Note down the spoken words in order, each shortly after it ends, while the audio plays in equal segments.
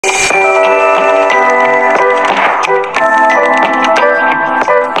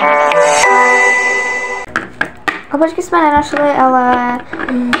Obličky jsme nenašli, ale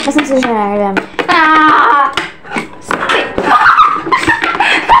myslím si, že najdeme.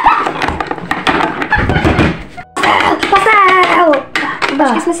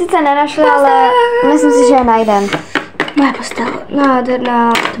 Obličky jsme sice nenašli, ale myslím si, že je najdeme. Moje postel,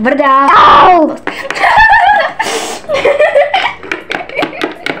 nádherná, tvrdá.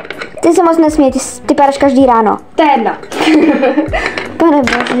 Ty se moc nesměj, ty padáš každý ráno. To je jedno. Pane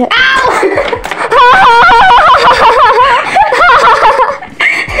bože.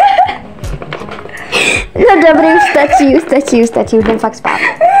 No dobrý, už stačí, už jdem fakt spát.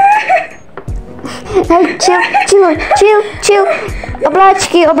 Hej, chill.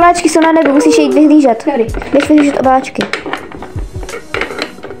 Obláčky jsou na nebi, musíš jít vyhlížet. Běž vyhlížet obláčky.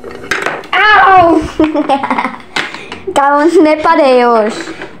 Au! Kámo, nepadej už.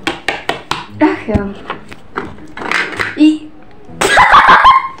 Ach jo.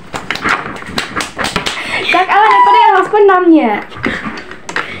 Tak ale nepadej aspoň na mě.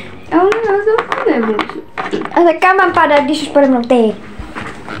 Ale já to nemůžu. A tak kam mám padat, když už pode mnou ty?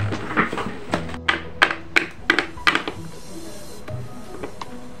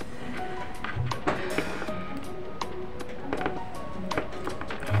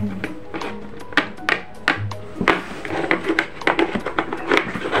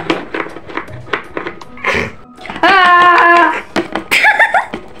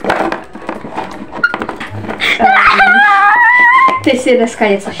 Ty jsi dneska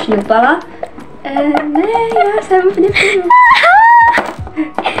něco šňupala? Ne, já jsem v něčem.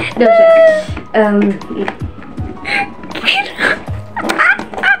 Dobře.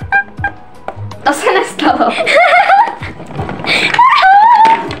 To se nestalo.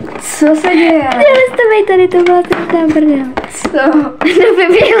 Co se děje? Nevystavej tady, to byla taková brdel. Co? No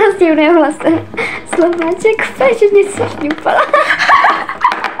vyběhla s tím nehlasem. Slováček, že něco šňupala.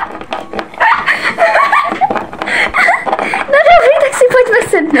 No dobrý, tak si pojďme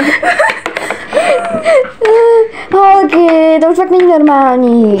sednout. Holky, to už fakt není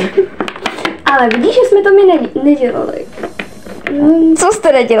normální. Ale vidíš, že jsme to my nedělali. Co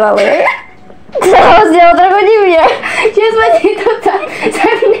jste nedělali? Co vás dělalo trochu divně? Že jsme ti to tak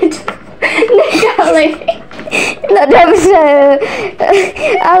nedali. No dobře,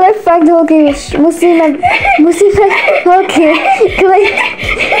 ale fakt holky, už musíme, holky,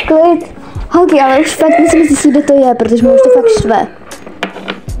 klid. Holky, ale už fakt musíme zjistit, kde to je, protože mě už to fakt štve.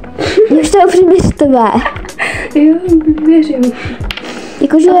 Mě už to upřímně štve. Jo, věřím.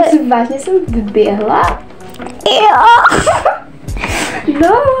 Jakože... Vážně jsem vyběhla? Jo.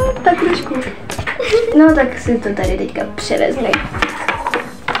 No, tak trošku. No, tak si to tady teďka převezmi.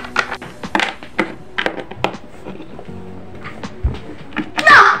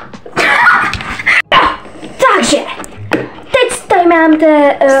 Takže, teď tady mám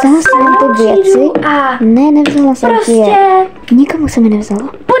Vzala jsem ty věci? A ne, nevzala jsem prostě je. Nikomu se mi nevzala.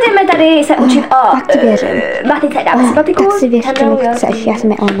 Budeme tady se učit o fakt ti věřím. matice, dáme si matiku. Tak si věř, čemu chceš, já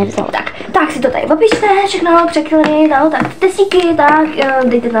jsem je ale nevzala. Tak si to tady popište, všechno překryli, tak tesíky, tak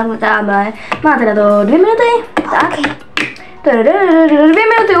dejte tamhle. Máte na to 2 minuty, tak. 2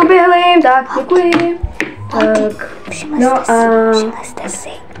 minuty uběhly, tak děkuji. Tak, Všimli jste si.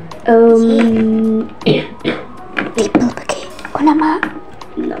 Ty blbky, ona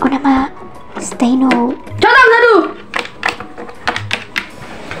má stejnou... Co tam vzadu?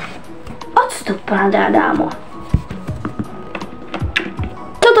 Odstup, mladá dámo.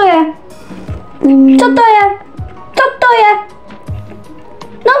 Co to je? Co to je? Co to je?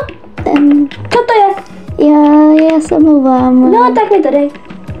 No, co to je? Já se mluvám. No, tak mi to dej.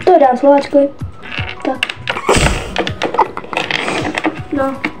 To dám Slováčkovi. Tak.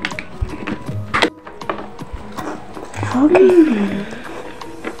 No.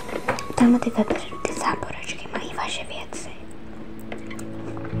 Tam ty vepředu, ty záporačky mají vaše věci.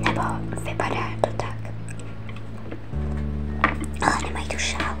 Nebo vypadá to tak. Ale nemají tu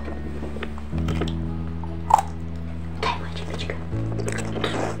šálu. To je moje čepička.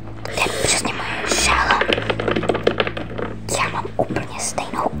 To je přesně moje šála. Já mám úplně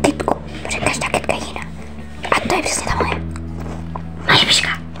stejnou kytku, protože každá kytka je jiná. A to je přesně ta moje. Moje čepička.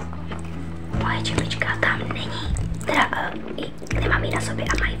 Moje čepička tam není. Teda, nemám ji na sobě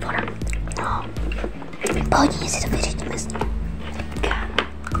a mají ona. No. Pohodně si to vyřídíme s ním.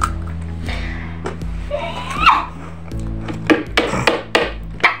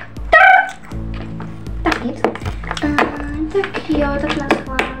 Tak nic. Tak jo, tak nás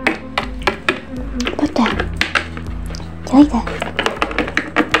chválím. Pojďte. Dělejte.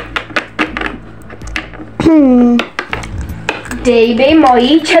 Dej mi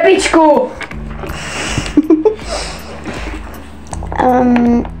moji čepičku.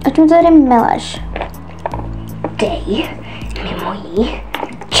 O čem tady meleš? dej mi moji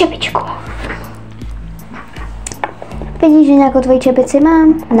čepičku. Vidíš, že nějakou tvoji čepici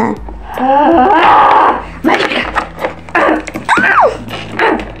mám? Ne.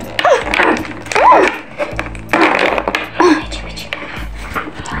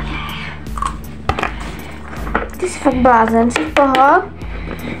 Ty jsi fakt blázen, jsi v poho?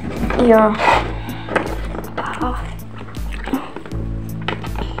 Jo.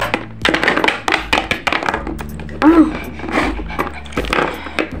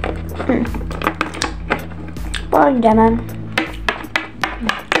 Pojďme.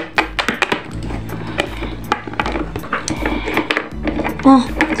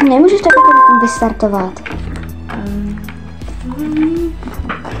 Ty nemůžeš tak jako vystartovat.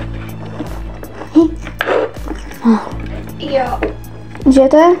 Jo. Že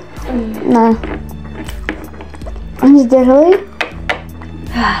to je? Ne. Oni zdrhli?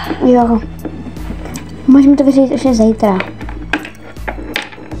 Jo. Můžeme to vyřídit ještě zítra.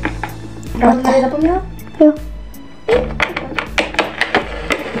 Já jsem tady zapomněla? Jo.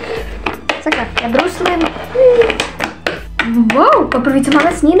 Sakra, já bruslím. Wow, poprvé co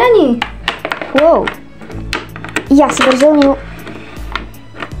máme snídani. Wow. Já si rozumím.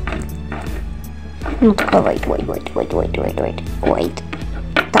 No to wait.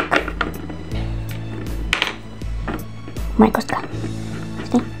 Tak. Moje kostka.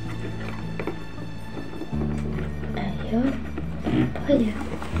 Sní. Jo, pojď.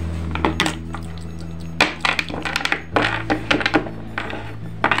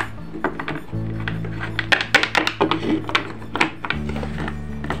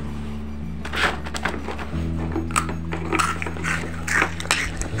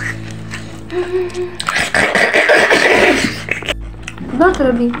 Bylo to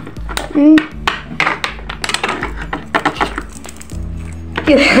dobrý.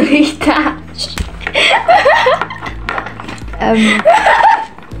 Ty lítáš.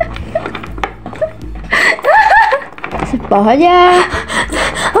 Jsi v pohodě?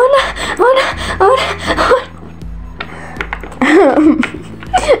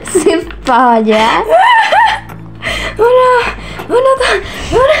 Jsi v pohodě?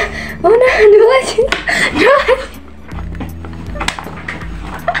 Ona důleží.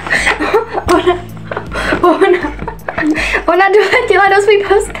 Ona doletěla do svý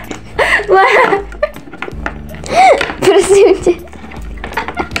postele. Prosím tě.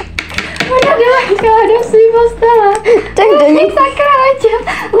 Ona doletěla do svý postele. Tak do ní. Sakra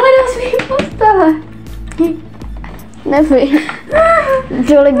letěla do svý postele. Neboj.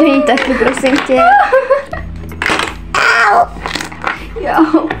 Doleď do ní taky, prosím tě.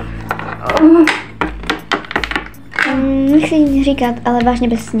 Jo. Nechci jí říkat, ale vážně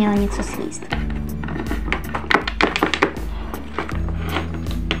bys měla něco sníst.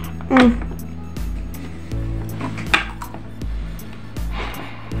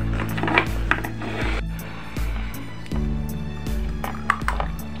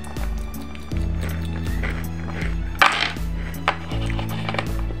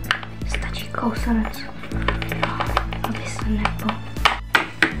 Stačí kousanec, aby se nepo...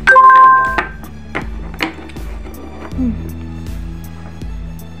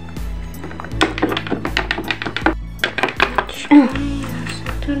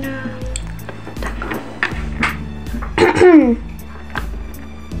 To dá.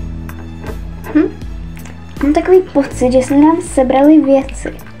 Mám takový pocit, že jsme nám sebrali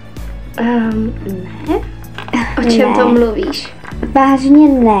věci. Ne. O čem to mluvíš? Vážně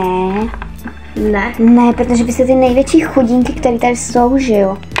ne. Ne. Ne, protože by se ty největší chudinky, které tady jsou, že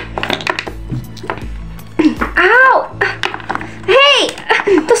jo? Au! Hej!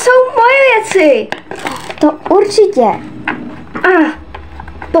 To jsou moje věci! To určitě.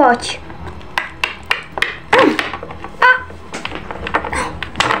 Pojď.